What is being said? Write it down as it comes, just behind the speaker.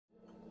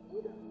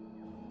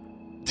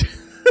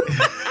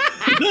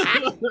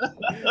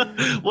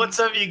What's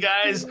up, you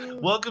guys?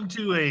 Welcome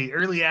to a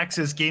early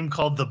access game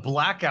called the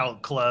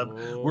Blackout Club.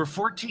 We're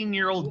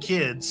 14-year-old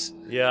kids.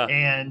 Yeah.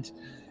 And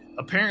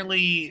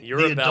apparently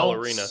You're a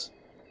ballerina.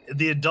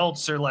 The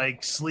adults are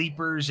like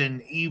sleepers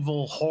and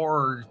evil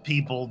horror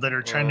people that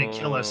are trying to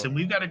kill us, and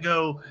we've got to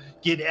go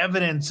get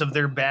evidence of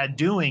their bad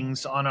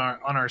doings on our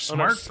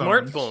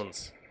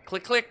smartphones.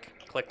 Click, click,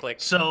 click,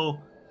 click. So,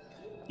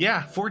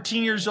 yeah,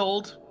 14 years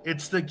old.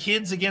 It's the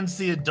kids against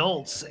the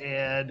adults,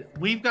 and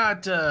we've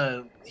got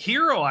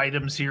hero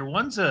items here.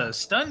 One's a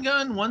stun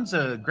gun, one's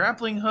a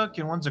grappling hook,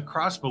 and one's a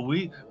crossbow.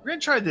 We're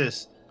gonna try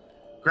this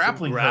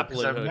grappling hook,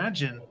 because I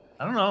imagine,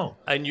 I don't know.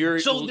 And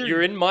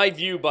you're in my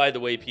view, by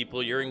the way,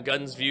 people. You're in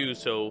Gun's view,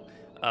 so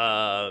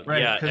right,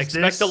 yeah,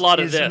 expect a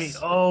lot of this.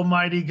 Oh,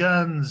 mighty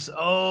guns!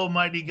 Oh,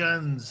 mighty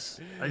guns!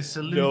 I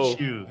salute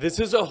you. This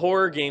is a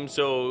horror game,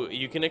 so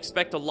you can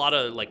expect a lot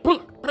of like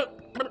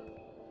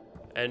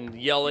and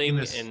yelling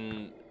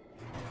and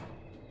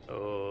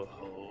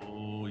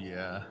oh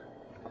yeah,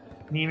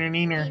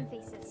 neener.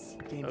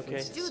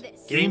 Okay.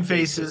 Game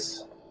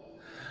faces.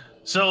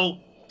 So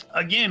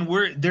again,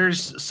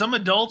 there's some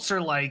adults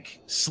are like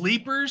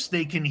sleepers.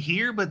 They can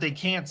hear, but they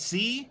can't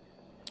see.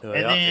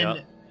 And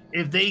then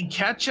if they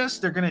catch us,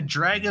 they're going to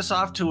drag us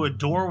off to a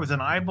door with an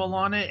eyeball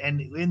on it.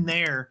 And in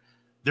there,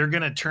 they're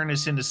going to turn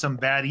us into some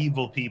bad,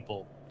 evil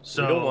people.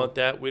 So we don't want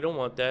that. We don't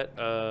want that.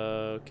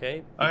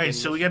 Okay. All right.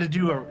 So we got to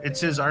do it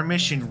says our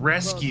mission,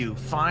 rescue,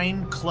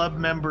 find club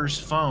member's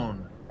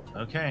phone.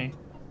 Okay.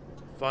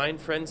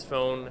 Find friend's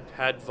phone,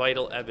 had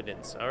vital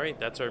evidence. All right.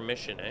 That's our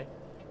mission, eh?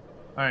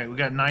 All right, we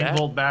got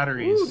 9-volt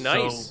batteries. Ooh,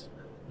 nice. So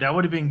that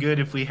would have been good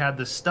if we had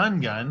the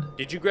stun gun.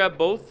 Did you grab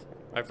both?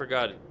 I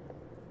forgot it.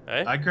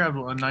 Eh? I grabbed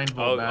a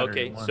 9-volt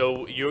battery. Okay.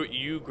 So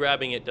you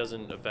grabbing it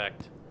doesn't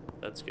affect.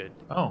 That's good.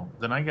 Oh,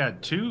 then I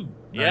got 2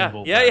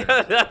 9-volt batteries.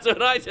 Yeah. That's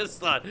what I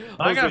just thought.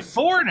 I got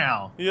 4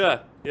 now.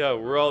 Yeah.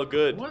 We're all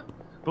good. What?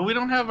 But we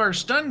don't have our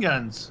stun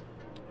guns.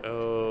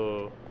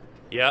 Oh.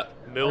 Yeah.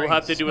 We'll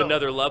have to do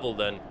another level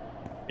then.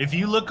 If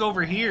you look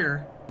over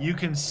here, you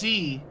can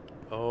see.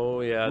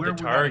 Oh yeah, where the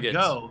targets.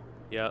 Go.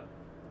 Yeah.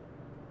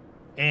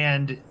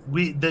 And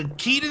the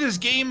key to this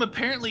game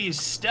apparently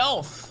is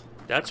stealth.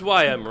 That's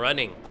why I'm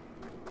running.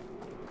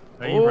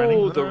 Are you running?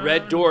 Oh, the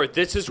red door.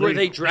 This is where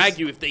they drag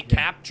you if they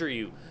capture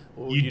you.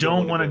 Oh, you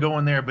don't want to go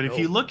in there, but if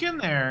you look in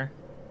there,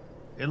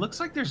 it looks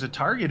like there's a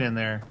target in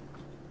there.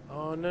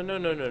 Oh no.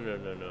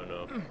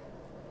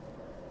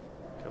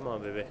 Come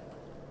on, baby.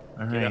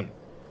 All right.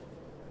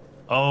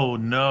 Oh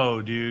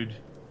no, dude.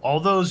 All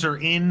those are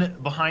in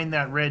behind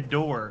that red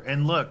door.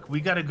 And look,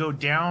 we got to go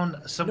down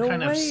some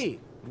kind of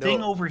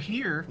thing over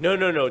here. No,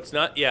 it's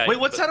not. Yeah. Wait,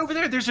 what's that over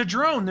there? There's a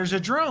drone. There's a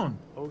drone.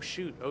 Oh,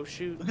 shoot. Oh,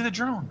 shoot. Look at the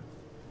drone.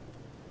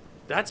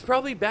 That's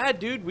probably bad,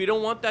 dude. We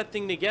don't want that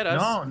thing to get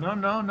us.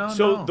 No.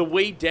 So the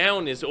way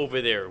down is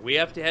over there. We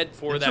have to head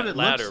for that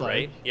ladder,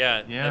 right?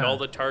 Yeah. And all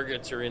the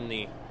targets are in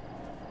the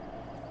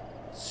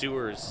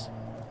sewers.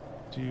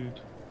 Dude.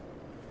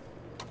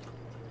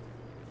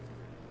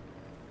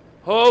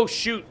 Oh,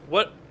 shoot.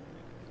 What?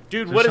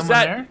 Dude, what is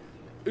that?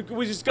 There?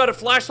 We just got a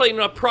flashlight in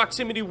a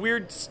proximity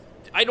weird...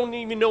 I don't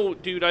even know,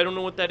 dude. I don't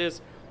know what that is.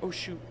 Oh,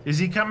 shoot. Is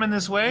he coming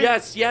this way?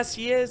 Yes,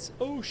 he is.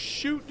 Oh,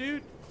 shoot,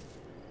 dude.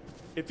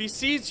 If he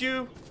sees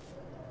you...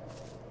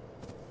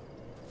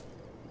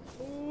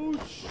 Oh,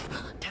 shoot.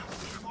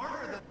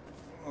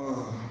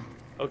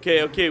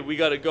 Okay, we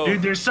gotta go.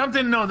 Dude, there's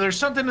something in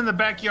the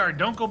backyard.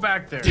 Don't go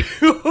back there.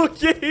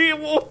 Okay,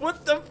 well,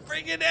 what the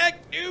friggin'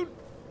 heck, dude?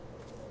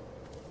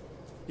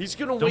 He's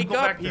gonna wake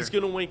up. He's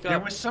gonna wake up. There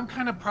was some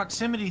kind of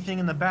proximity thing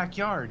in the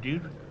backyard,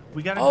 dude.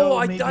 We gotta go.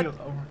 I thought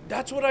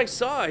that's what I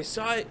saw. I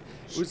saw it.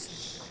 It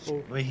was.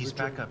 Oh, wait, he's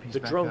back up. He's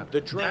back up.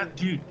 The drone.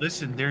 Dude,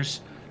 listen. There's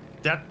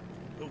that.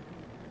 Oh.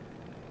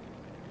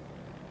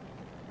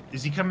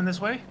 Is he coming this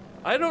way?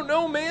 I don't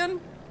know, man.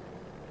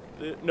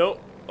 No.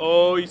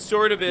 Oh, he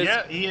sort of is.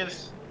 Yeah, he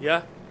is.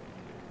 Yeah.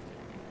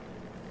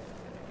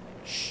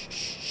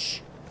 Shh.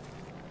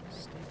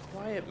 Stay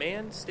quiet,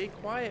 man. Stay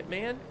quiet,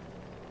 man.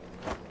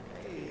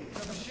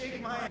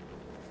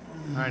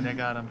 Alright, I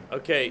got him.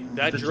 Okay,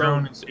 that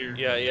drone is here.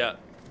 Yeah.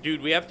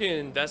 Dude, we have to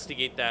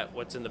investigate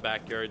what's in the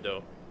backyard,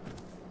 though.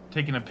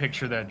 Taking a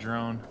picture of that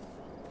drone.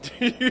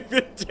 You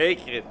can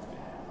take it.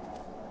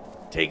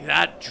 Take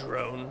that,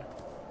 drone.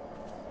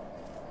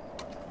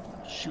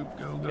 Shoot,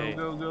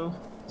 go.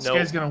 This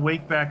guy's gonna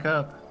wake back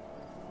up.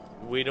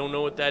 We don't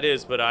know what that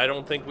is, but I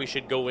don't think we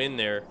should go in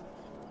there.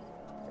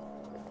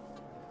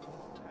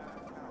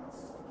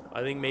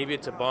 I think maybe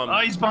it's a bomb. Oh,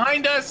 he's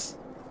behind us!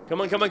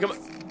 Come on.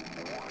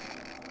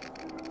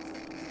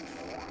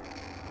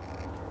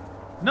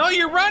 No,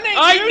 you're running,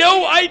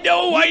 I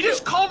know. You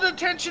just called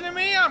attention to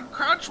me. I'm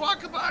crouch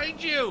walking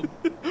behind you.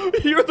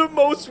 You're the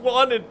most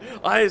wanted.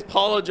 I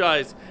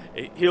apologize.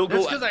 He'll go.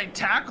 That's because I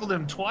tackled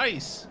him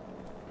twice.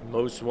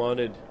 Most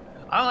wanted.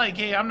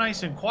 Hey, I'm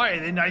nice and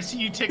quiet, and I see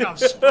you take off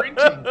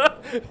sprinting.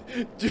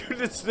 Dude,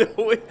 it's no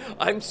way.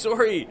 I'm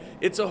sorry.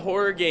 It's a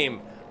horror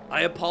game.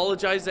 I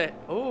apologize that...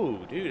 Oh,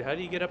 dude, how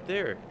do you get up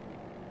there?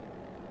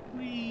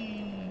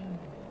 Whee.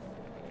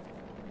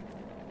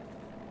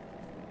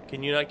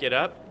 Can you not get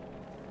up?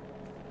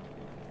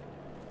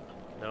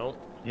 No.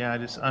 Yeah, I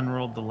just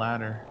unrolled the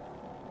ladder.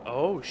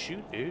 Oh,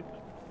 shoot, dude.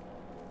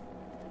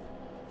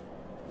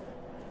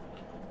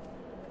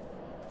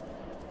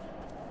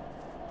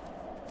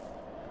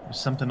 There's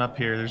something up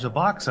here. There's a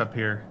box up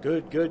here.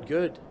 Good, good,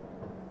 good.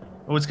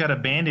 Oh, it's got a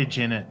bandage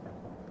in it.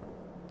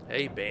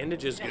 Hey,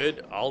 bandage is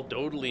good. I'll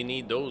totally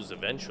need those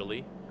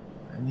eventually.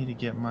 I need to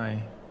get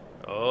my...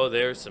 Oh,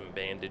 there's some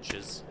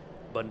bandages.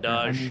 Bandage.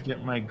 I need to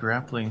get my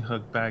grappling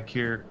hook back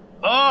here.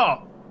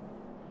 Oh!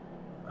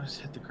 I just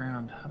hit the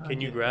ground.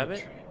 Can you grab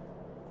it?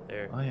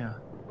 There. Oh, yeah.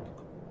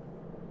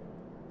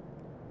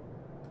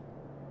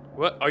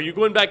 What? Are you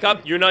going back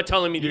up? You're not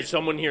telling me there's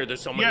someone here.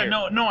 There's someone here.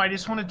 Yeah, no, I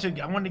just wanted to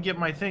get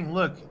my thing.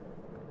 Look.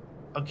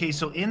 Okay,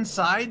 so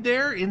inside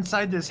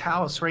this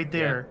house right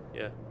there.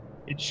 Yeah.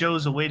 It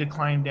shows a way to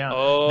climb down.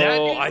 Oh, that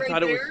dude I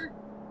thought it was...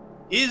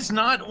 is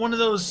not one of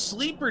those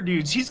sleeper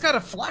dudes. He's got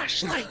a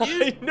flashlight,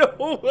 dude.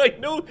 I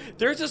know.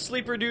 There's a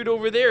sleeper dude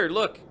over there.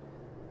 Look.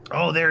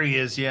 Oh, there he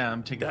is. Yeah,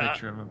 I'm taking a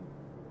picture of him.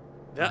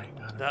 That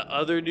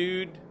other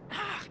dude.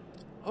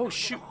 Oh,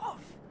 shoot.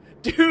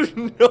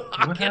 Dude, no.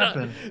 What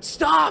happened?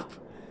 Stop.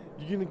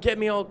 You're going to get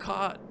me all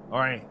caught. All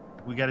right.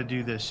 We got to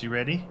do this. You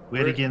ready? We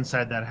got to get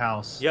inside that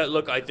house. Yeah,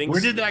 look, I think...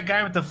 Where did that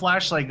guy with the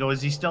flashlight go?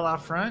 Is he still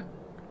out front?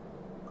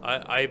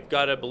 I've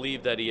got to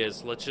believe that he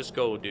is. Let's just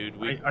go,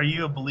 dude. Are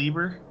you a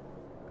believer?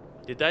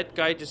 Did that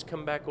guy just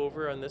come back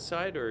over on this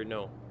side, or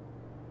no?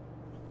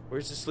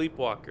 Where's the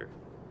sleepwalker?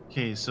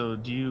 Okay, so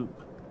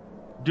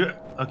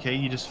okay,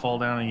 you just fall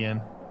down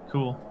again.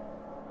 Cool.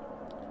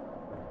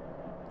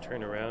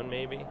 Turn around,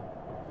 maybe?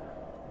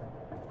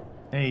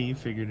 Hey, you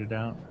figured it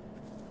out.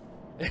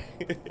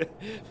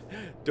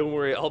 Don't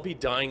worry, I'll be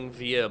dying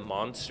via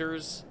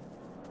monsters.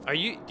 Do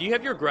you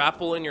have your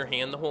grapple in your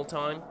hand the whole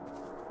time?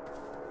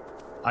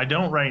 I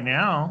don't right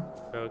now.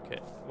 Okay.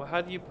 Well,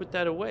 how do you put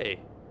that away?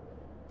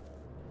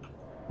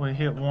 We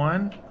hit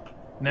one.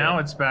 Now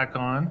it's back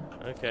on.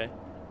 Okay.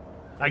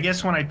 I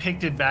guess when I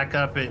picked it back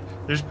up,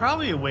 there's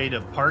probably a way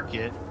to park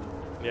it.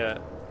 Yeah.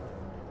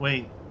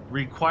 Wait,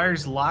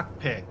 requires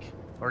lockpick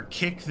or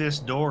kick this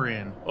door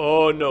in.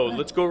 Oh no,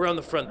 let's go around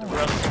the front.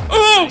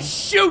 Oh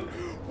shoot!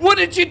 What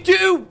did you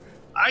do?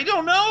 I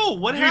don't know.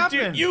 What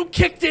happened? You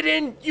kicked it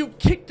in. You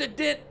kicked the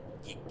door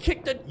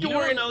in. You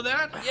don't know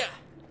that? Yeah.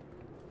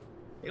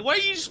 Why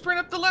you sprint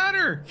up the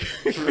ladder?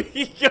 Because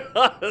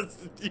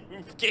you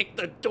kicked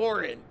the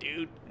door in,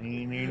 dude.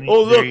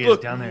 Oh,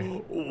 look, down there.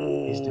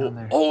 Oh. He's down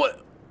there. Oh,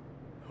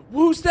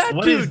 who's that, dude?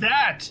 What is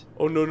that?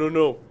 Oh,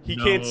 no. He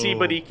can't see,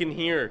 but he can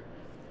hear.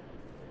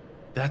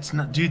 That's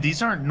not... Dude,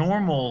 these aren't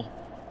normal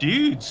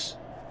dudes.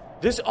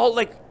 This all,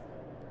 like,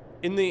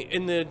 in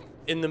the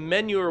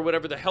menu or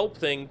whatever, the help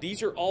thing,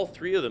 these are all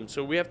three of them,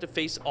 so we have to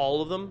face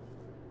all of them?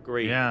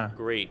 Great. Yeah.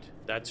 Great.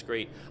 That's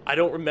great. I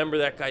don't remember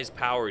that guy's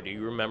power. Do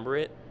you remember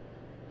it?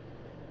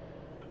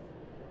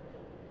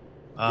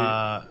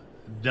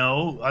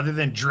 No, other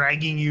than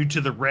dragging you to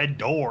the red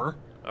door.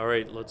 All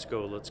right, let's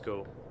go.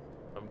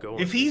 I'm going.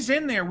 If he's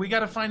in there, we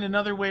got to find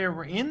another way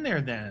in there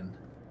then.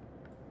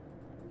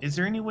 Is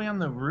there any way on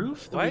the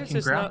roof that we can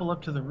grapple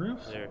up to the roof?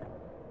 There.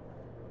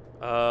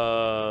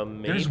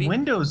 Maybe. There's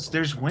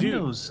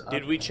windows.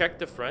 Did we check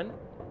the front?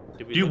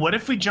 Dude, what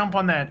if we jump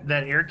on that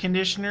air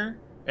conditioner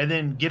and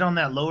then get on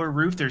that lower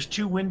roof? There's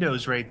two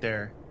windows right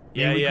there.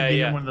 Yeah.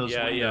 In one of those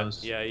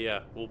windows. Yeah.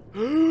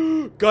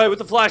 Well, guy with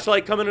the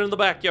flashlight coming into the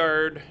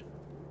backyard.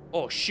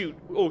 Oh shoot!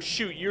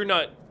 You're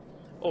not.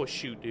 Oh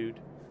shoot, dude.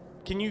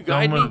 Can you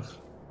guide me?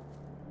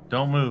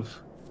 Don't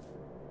move.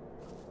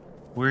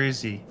 Where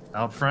is he?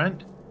 Out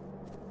front?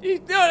 He's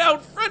not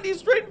out front.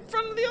 He's right in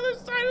front of the other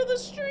side of the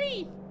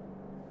street.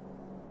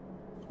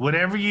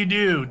 Whatever you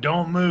do,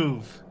 don't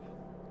move.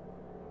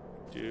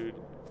 Dude.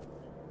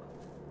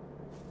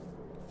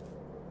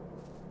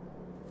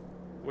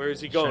 Where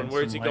is he going?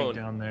 Where is he going?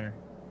 Down there.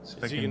 See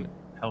if I can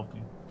help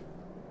you.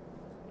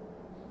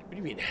 What do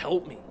you mean,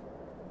 help me?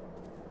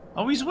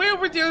 Oh, he's way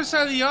over at the other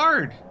side of the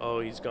yard. Oh,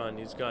 he's gone.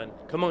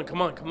 Come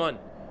on.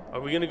 Are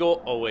we gonna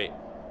go? Oh, wait.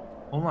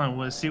 Hold on,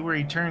 we'll see where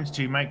he turns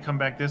to. He might come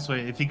back this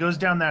way. If he goes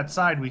down that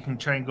side, we can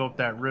try and go up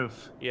that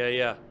roof.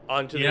 Yeah.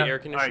 Onto the air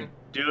conditioner. All right,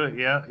 do it.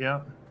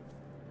 Yeah.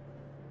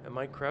 Am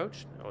I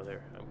crouched? Oh,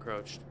 there. I'm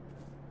crouched.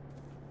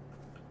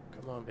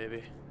 Come on,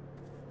 baby.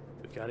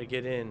 We gotta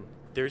get in.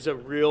 There's a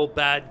real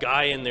bad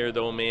guy in there,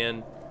 though,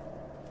 man.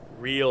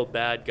 Real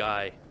bad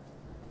guy.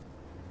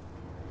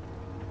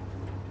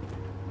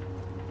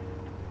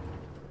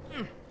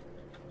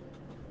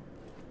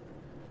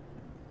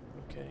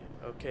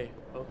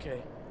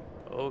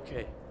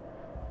 Okay.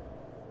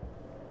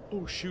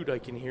 Oh, shoot, I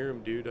can hear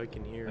him, dude. I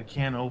can hear him. I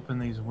can't open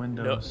these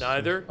windows. No,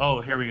 neither?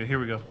 Oh, here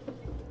we go.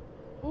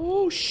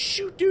 Oh,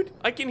 shoot, dude.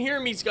 I can hear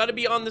him. He's got to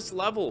be on this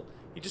level.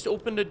 He just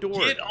opened a door.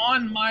 Get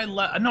on my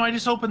No, I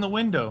just opened the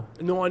window.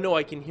 No, I know.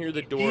 I can hear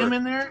the door. See him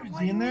in there? Is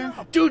he in there?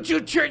 Dude,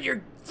 you turn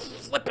your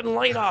flipping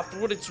light off.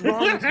 What is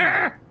wrong with you?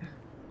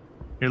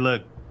 Here,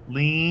 look.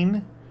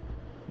 Lean.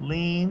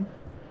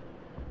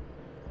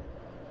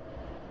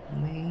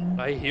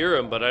 I hear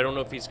him, but I don't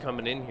know if he's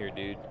coming in here,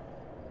 dude.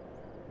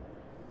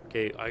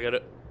 Okay, I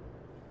gotta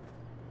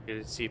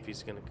see if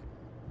he's gonna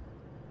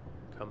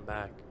come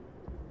back.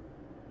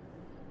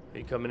 Are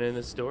you coming in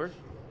this door?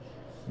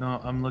 No,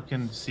 I'm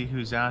looking to see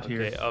who's out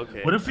here.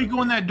 Okay. What if we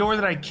go in that door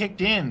that I kicked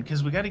in?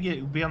 Because we got to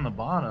be on the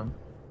bottom.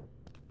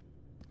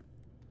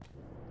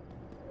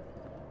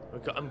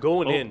 Okay, I'm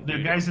going in.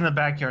 The guy's in the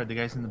backyard. The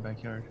guy's in the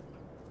backyard.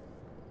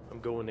 I'm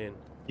going in.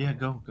 Yeah,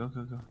 go.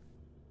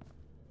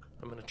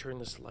 I'm gonna turn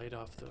this light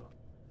off though.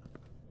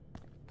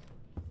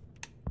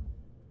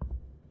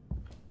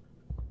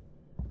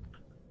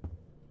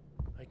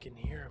 I can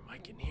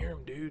hear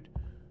him, dude.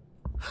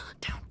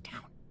 Down.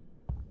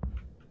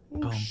 Oh,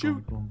 Boom,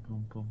 shoot. boom.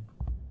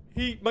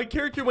 My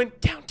character went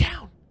down.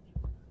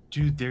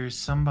 Dude, there's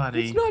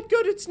somebody.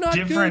 It's not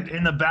different good.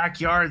 in the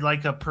backyard,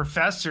 like a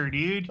professor,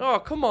 dude. Oh,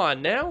 come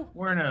on now.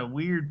 Wearing a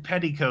weird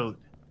petticoat.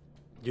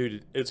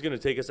 Dude, it's gonna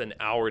take us an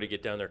hour to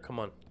get down there. Come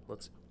on,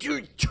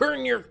 Dude,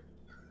 turn your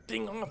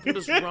thing off. What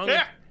is wrong?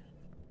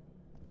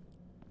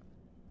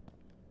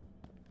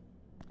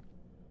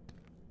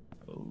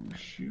 Oh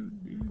shoot,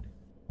 dude.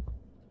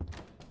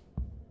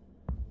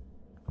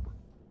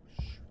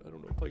 I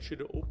don't know if I should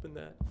have opened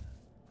that.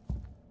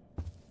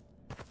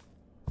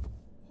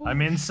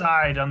 I'm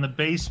inside on the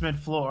basement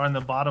floor, on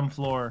the bottom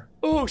floor.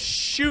 Oh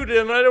shoot!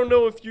 And I don't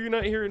know if you're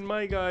not hearing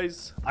my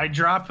guys. I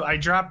dropped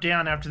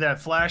down after that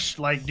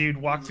flashlight dude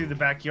walked through the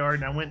backyard,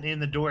 and I went in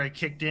the door. I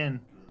kicked in.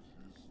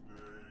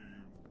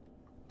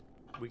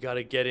 We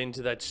gotta get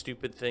into that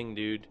stupid thing,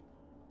 dude.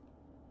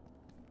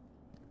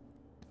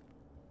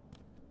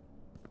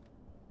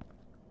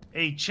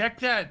 Hey, check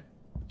that.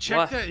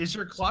 Is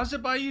there a closet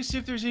by you? See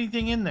if there's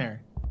anything in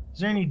there. Is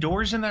there any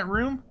doors in that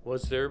room?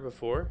 Was there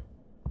before?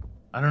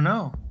 I don't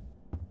know.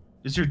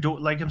 Is there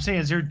like I'm saying,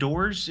 is there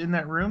doors in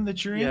that room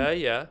that you're in?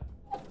 Yeah.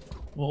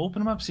 Well, open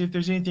them up, see if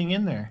there's anything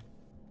in there.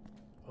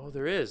 Oh,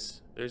 there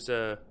is. There's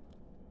a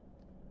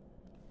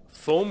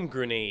foam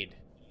grenade.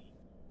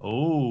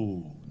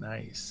 Oh,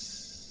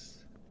 nice.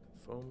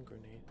 Foam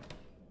grenade.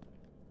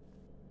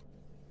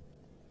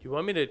 Do you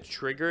want me to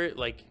trigger it,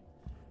 like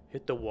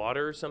hit the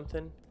water or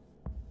something?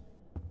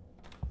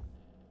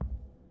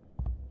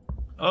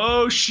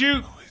 Oh,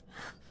 shoot.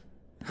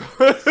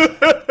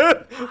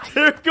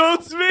 There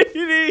goes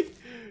Speedy!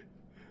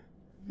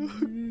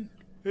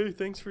 Hey,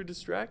 thanks for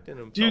distracting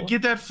him, Dude, fella.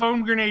 get that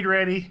foam grenade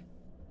ready.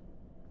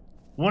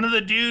 One of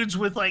the dudes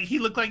with he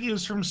looked like he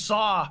was from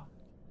Saw.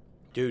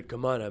 Dude,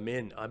 come on, I'm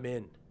in.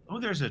 Oh,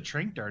 there's a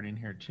trank dart in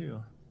here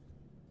too.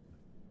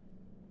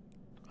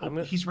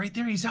 Oh, he's right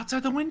there. He's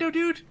outside the window,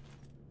 dude.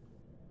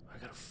 I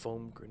got a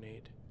foam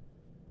grenade.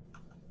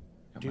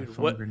 Got my Dude,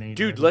 foam what? grenade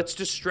Dude, ready. let's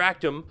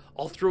distract him.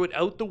 I'll throw it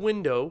out the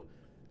window,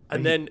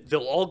 and then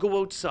they'll all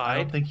go outside. I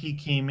don't think he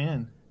came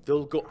in.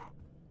 They'll go.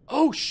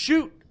 Oh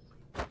shoot!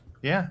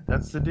 Yeah,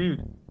 that's the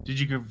dude. Did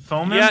you go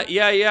foam him?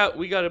 Yeah.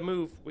 We gotta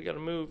move.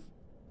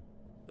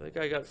 That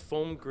guy got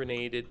foam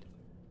grenaded.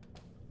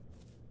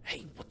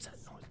 Hey, what's that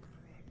noise?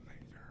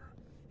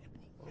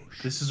 Oh,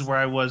 This is where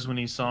I was when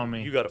he saw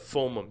me. You gotta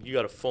foam him. You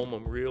gotta foam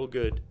him real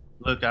good.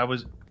 Look, I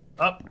was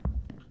up.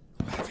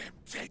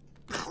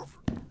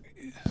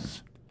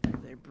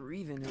 They're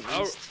breathing at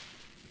Oh, least.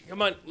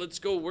 come on, let's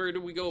go. Where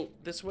do we go?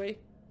 This way?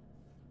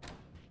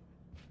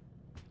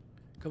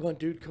 Come on,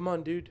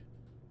 dude.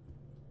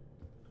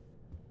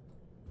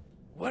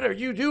 What are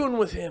you doing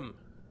with him?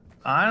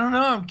 I don't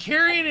know. I'm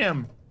carrying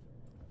him.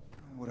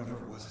 Whatever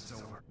it was, it's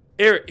over.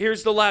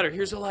 Here's the ladder.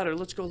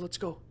 Let's go.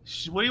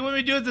 What do you want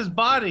me to do with this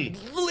body?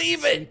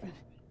 Leave it! Sleeping.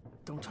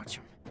 Don't touch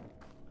him.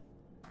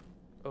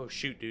 Oh,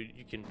 shoot, dude.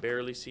 You can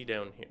barely see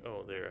down here.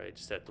 Oh, there. I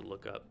just had to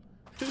look up.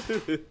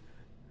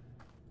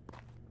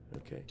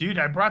 Okay. Dude,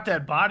 I brought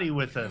that body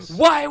with us.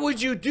 Why would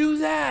you do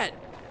that?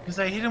 Because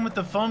I hit him with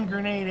the foam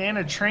grenade and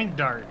a trank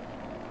dart.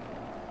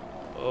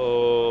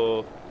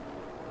 Oh,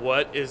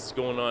 what is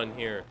going on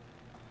here?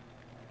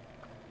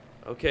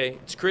 Okay,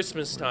 it's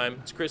Christmas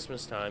time.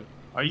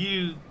 Are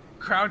you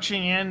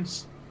crouching and...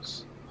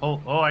 Oh,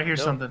 I hear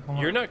No, something. Hold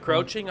on. You're not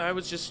crouching. I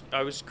was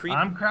creeping.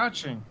 I'm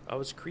crouching. I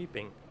was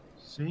creeping.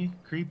 See?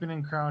 Creeping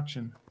and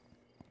crouching.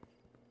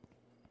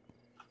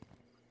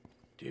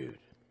 Dude.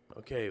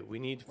 Okay, we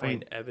need to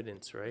find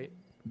evidence, right?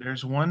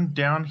 There's one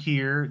down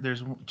here.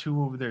 There's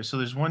two over there. So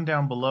there's one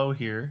down below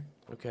here.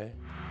 Okay.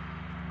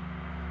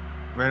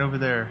 Right over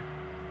there.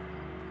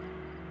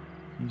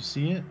 You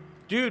see it?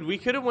 Dude,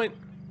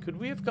 could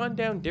we have gone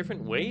down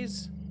different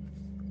ways?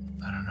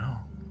 I don't know.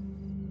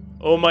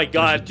 Oh my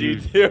god,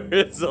 dude. dude. There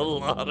is a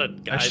lot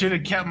of guys. I should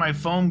have kept my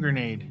foam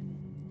grenade.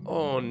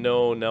 Oh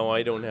no,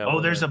 I don't have Oh,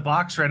 one. there's a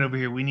box right over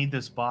here. We need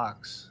this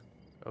box.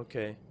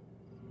 Okay.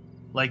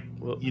 Like,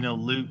 Well-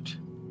 loot.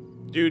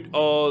 Dude,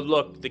 oh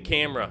look, the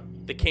camera.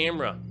 The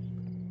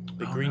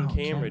Oh, green no,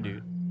 camera,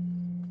 dude.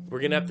 We're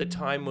gonna have to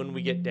time when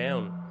we get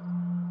down.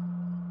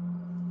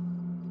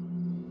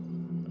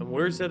 And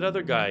where's that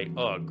other guy?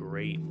 Oh,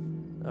 great.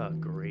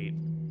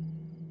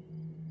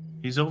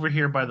 He's over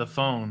here by the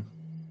phone.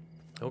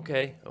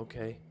 Okay.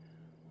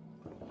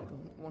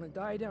 Want to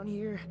die down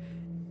here?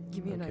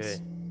 Give me a Okay.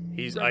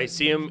 nice. I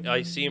see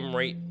him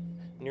right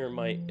near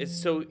my.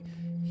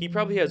 He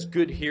probably has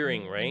good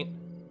hearing, right?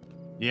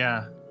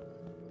 Yeah.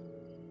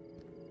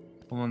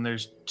 Well, and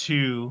there's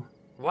 2.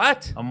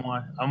 What? I'm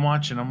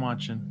watching.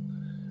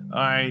 All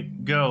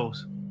right, go.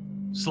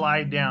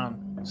 Slide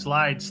down.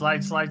 Slide,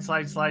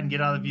 and get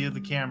out of the view of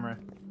the camera.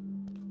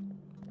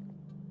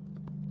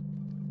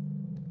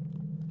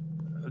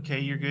 Okay,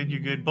 you're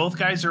good. Both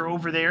guys are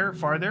over there,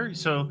 farther.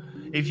 So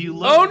if you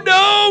look... Oh,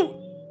 no!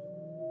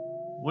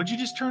 What'd you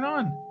just turn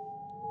on?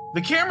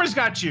 The camera's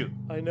got you.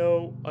 I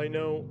know.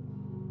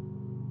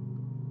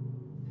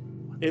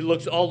 It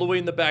looks all the way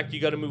in the back. You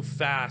got to move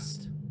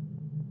fast.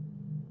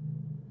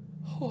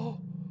 Oh.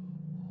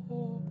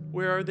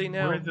 Where are they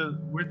now?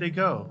 Where'd they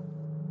go?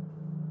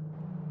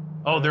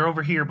 Oh, they're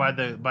over here by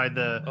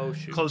the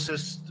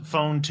closest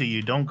phone to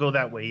you. Don't go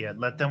that way yet.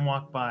 Let them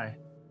walk by.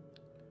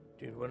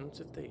 Dude, what happens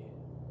if they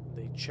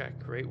check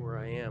right where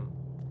I am?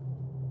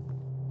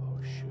 Oh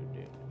shoot,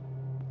 dude.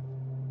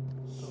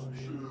 Oh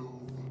shoot.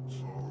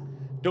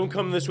 Don't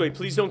come this way.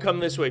 Please don't come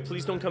this way.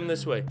 Please don't come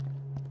this way.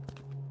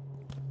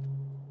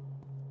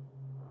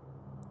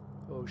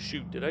 Oh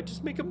shoot, did I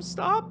just make them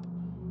stop?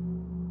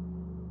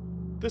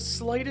 The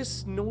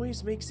slightest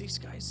noise makes these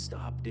guys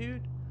stop,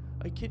 dude.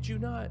 I kid you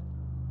not.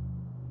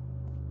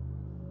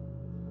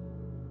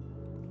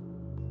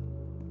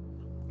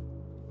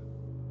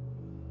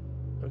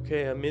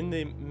 Okay, I'm in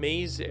the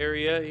maze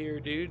area here,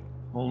 dude.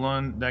 Hold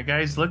on. That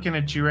guy's looking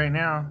at you right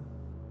now.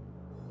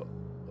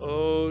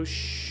 Oh,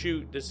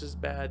 shoot. This is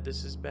bad.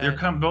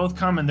 They're both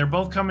coming. They're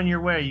both coming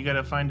your way. You got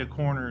to find a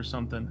corner or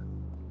something.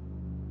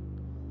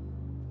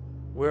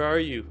 Where are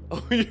you?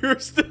 Oh, you're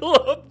still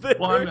up there.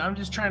 Well, I'm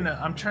just trying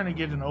to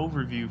get an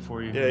overview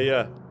for you.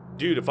 Yeah.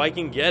 Dude, if I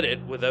can get it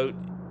without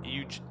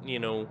you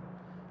know,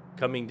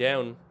 coming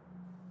down.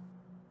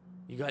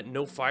 You got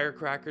no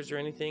firecrackers or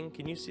anything?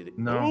 Can you see the...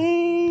 No.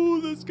 Oh,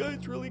 this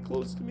guy's really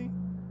close to me.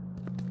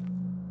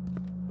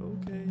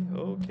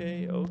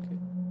 Okay. Oh,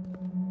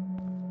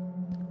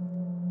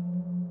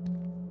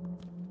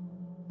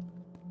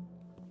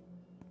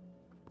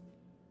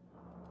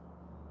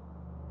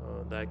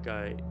 that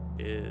guy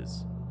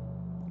is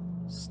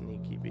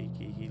sneaky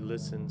beaky. He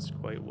listens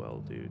quite well,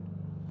 dude.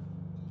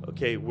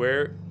 Okay,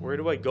 where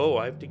do I go?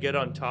 I have to get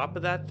on top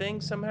of that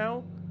thing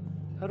somehow?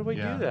 How do I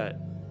do that?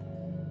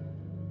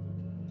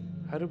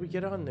 How do we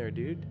get on there,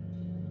 dude?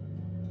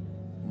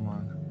 Come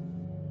on.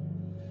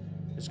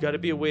 There's got to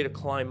be a way to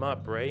climb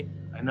up, right?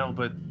 I know,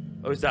 but...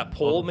 Oh, is that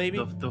pole,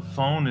 maybe? The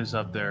phone is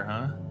up there,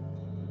 huh?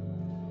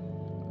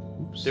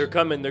 Oops. They're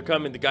coming. The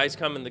guy's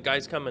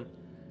coming.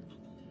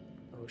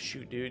 Oh,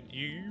 shoot, dude.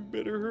 You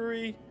better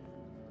hurry.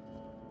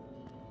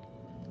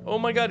 Oh,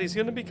 my God. He's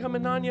going to be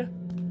coming on you.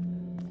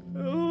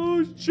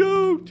 Oh,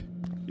 shoot.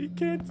 He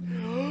can't...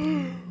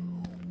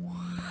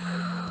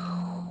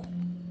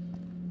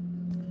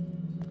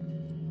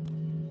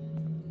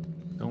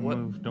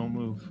 Don't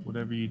move.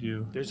 Whatever you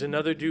do. There's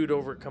another dude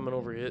coming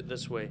over here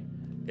this way.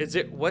 Is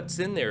it... What's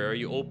in there? Are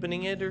you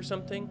opening it or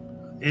something?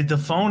 The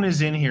phone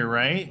is in here,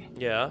 right?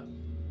 Yeah.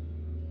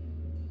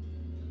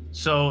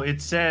 So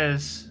it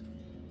says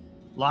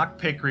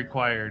lockpick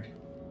required.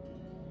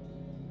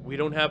 We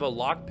don't have a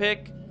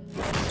lockpick?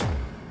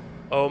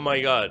 Oh my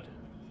God.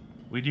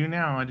 We do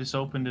now. I just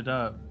opened it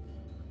up.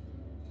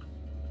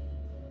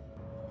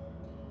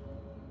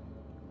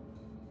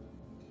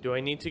 Do I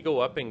need to go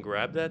up and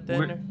grab that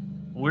then?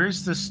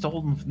 Where's the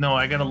stolen... No,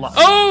 I gotta lock...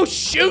 Oh,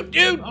 shoot,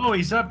 dude! Oh,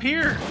 he's up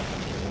here.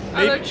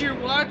 I thought you're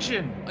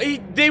watching. He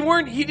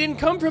didn't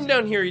come from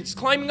down here. He's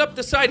climbing up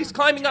the side. He's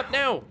climbing up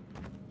now. All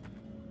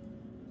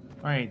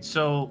right,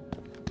 so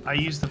I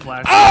use the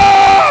flashlight.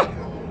 Ah!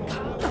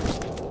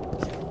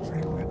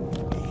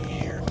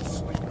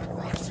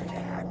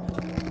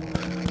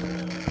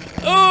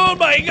 Oh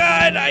my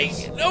God!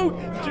 No!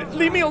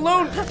 Leave me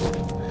alone!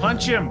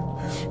 Punch him!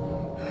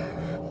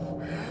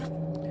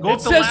 It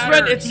says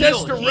run. It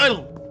says to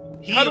run.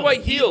 How do I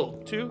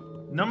heal?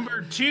 2?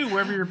 Number 2,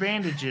 wherever your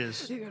bandage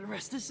is. You gotta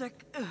rest a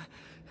sec.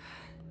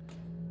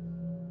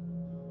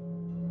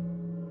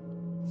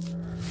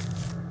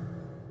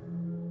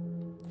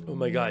 Oh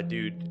my God,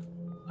 dude.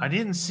 I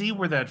didn't see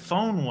where that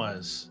phone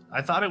was.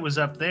 I thought it was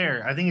up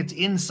there. I think it's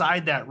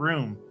inside that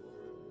room.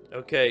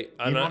 Okay,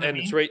 You know what I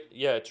mean? it's right.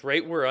 Yeah, it's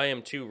right where I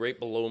am too, right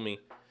below me.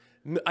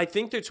 I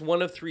think there's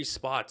one of 3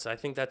 spots. I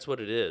think that's what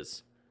it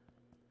is.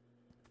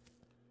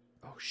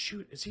 Oh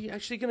shoot! Is he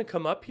actually gonna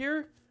come up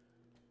here?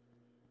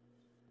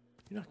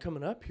 You're not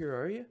coming up here,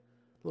 are you,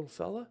 little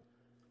fella?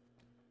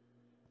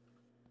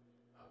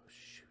 Oh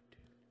shoot,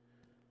 dude!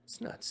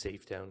 It's not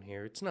safe down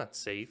here. It's not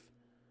safe.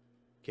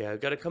 Okay,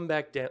 I've got to come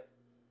back down.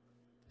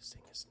 This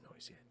thing is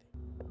noisy.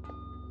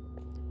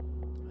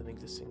 I think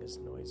this thing is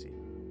noisy.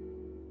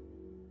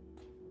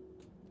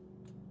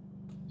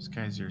 These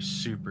guys are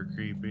super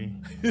creepy.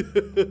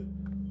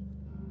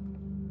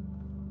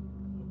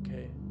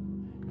 Okay.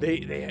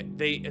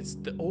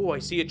 Oh, I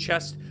see a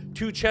chest.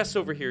 2 chests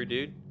over here,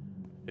 dude.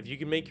 If you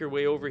can make your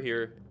way over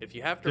here, if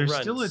you have to There's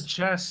run. still a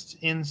chest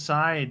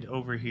inside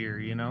over here,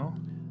 you know?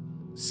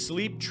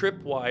 Sleep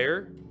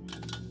tripwire.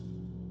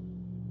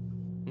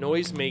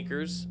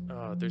 Noisemakers.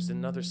 Oh, There's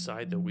another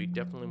side though. We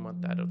definitely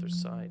want that other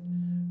side,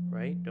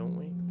 right? Don't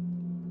we?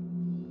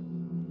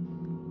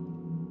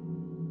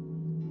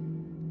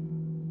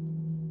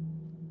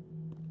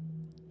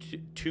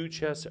 Two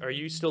chests. Are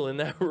you still in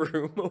that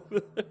room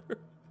over there?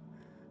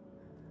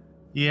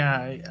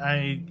 Yeah,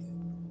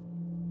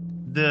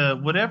 the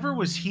whatever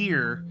was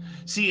here.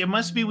 See, it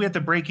must be we have to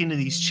break into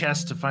these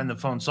chests to find the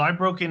phone. So I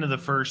broke into the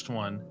first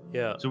one.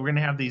 Yeah. So we're gonna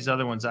have these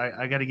other ones.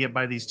 I got to get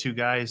by these two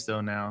guys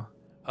though now.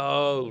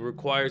 Oh,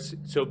 requires.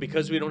 So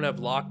because we don't have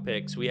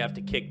lockpicks, we have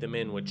to kick them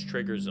in, which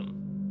triggers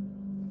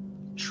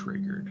them.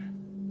 Triggered.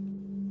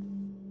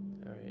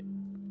 All right.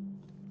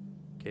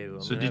 Okay.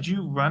 Well, So did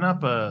you run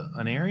up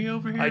an area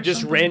over here? I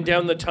just ran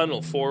down the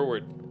tunnel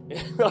forward.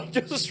 I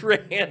just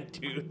ran,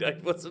 dude. I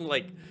wasn't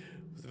like,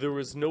 there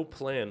was no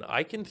plan.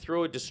 I can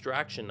throw a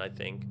distraction, I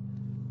think.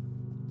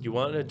 You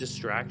want a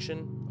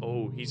distraction?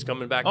 Oh, he's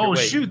coming back your way. Oh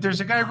shoot, there's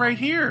a guy right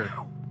here.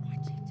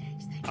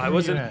 I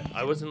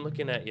wasn't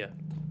looking at you.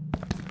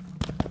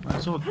 Might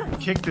as well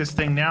kick this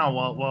thing now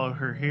while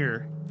we're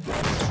here.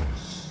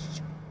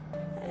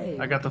 Hey,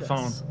 I got the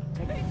phone.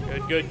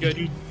 Good.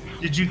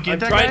 Did you get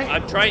that guy?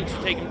 I'm trying to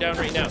take him down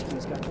right now.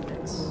 Who's got the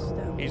next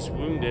step? He's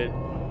wounded.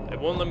 It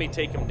won't let me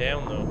take him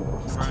down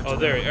though. Oh,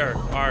 there you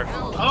are.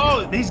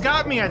 Oh, he's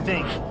got me, I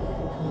think.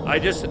 I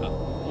just,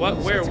 what?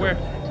 Where?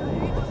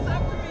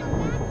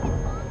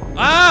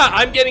 Ah,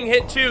 I'm getting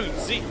hit too.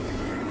 Z.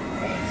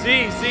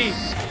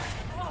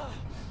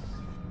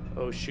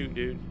 Oh shoot,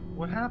 dude.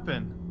 What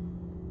happened?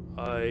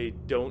 I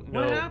don't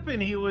know. What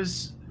happened? He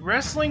was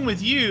wrestling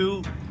with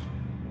you.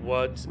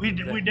 What?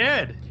 We're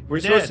dead. We're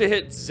supposed to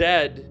hit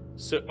Z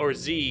or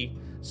Z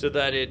so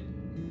that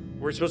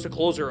we're supposed to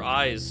close our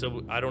eyes.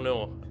 So I don't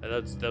know.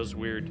 That was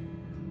weird.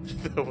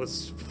 That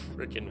was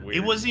freaking weird. He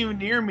wasn't even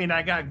near me, and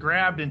I got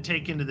grabbed and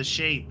taken to the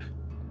shape.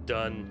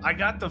 Done. I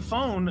got the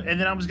phone, and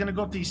then I was gonna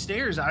go up these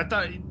stairs. I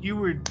thought you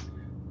were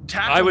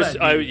tackled.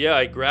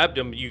 I grabbed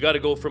him. You got to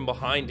go from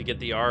behind to get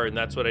the R, and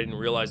that's what I didn't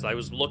realize. I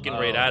was looking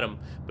right at him,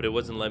 but it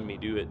wasn't letting me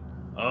do it.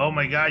 Oh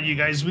my god, you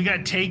guys, we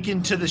got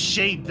taken to the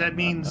shape. That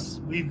means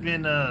we've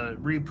been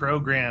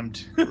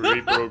reprogrammed.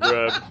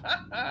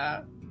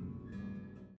 Reprogrammed.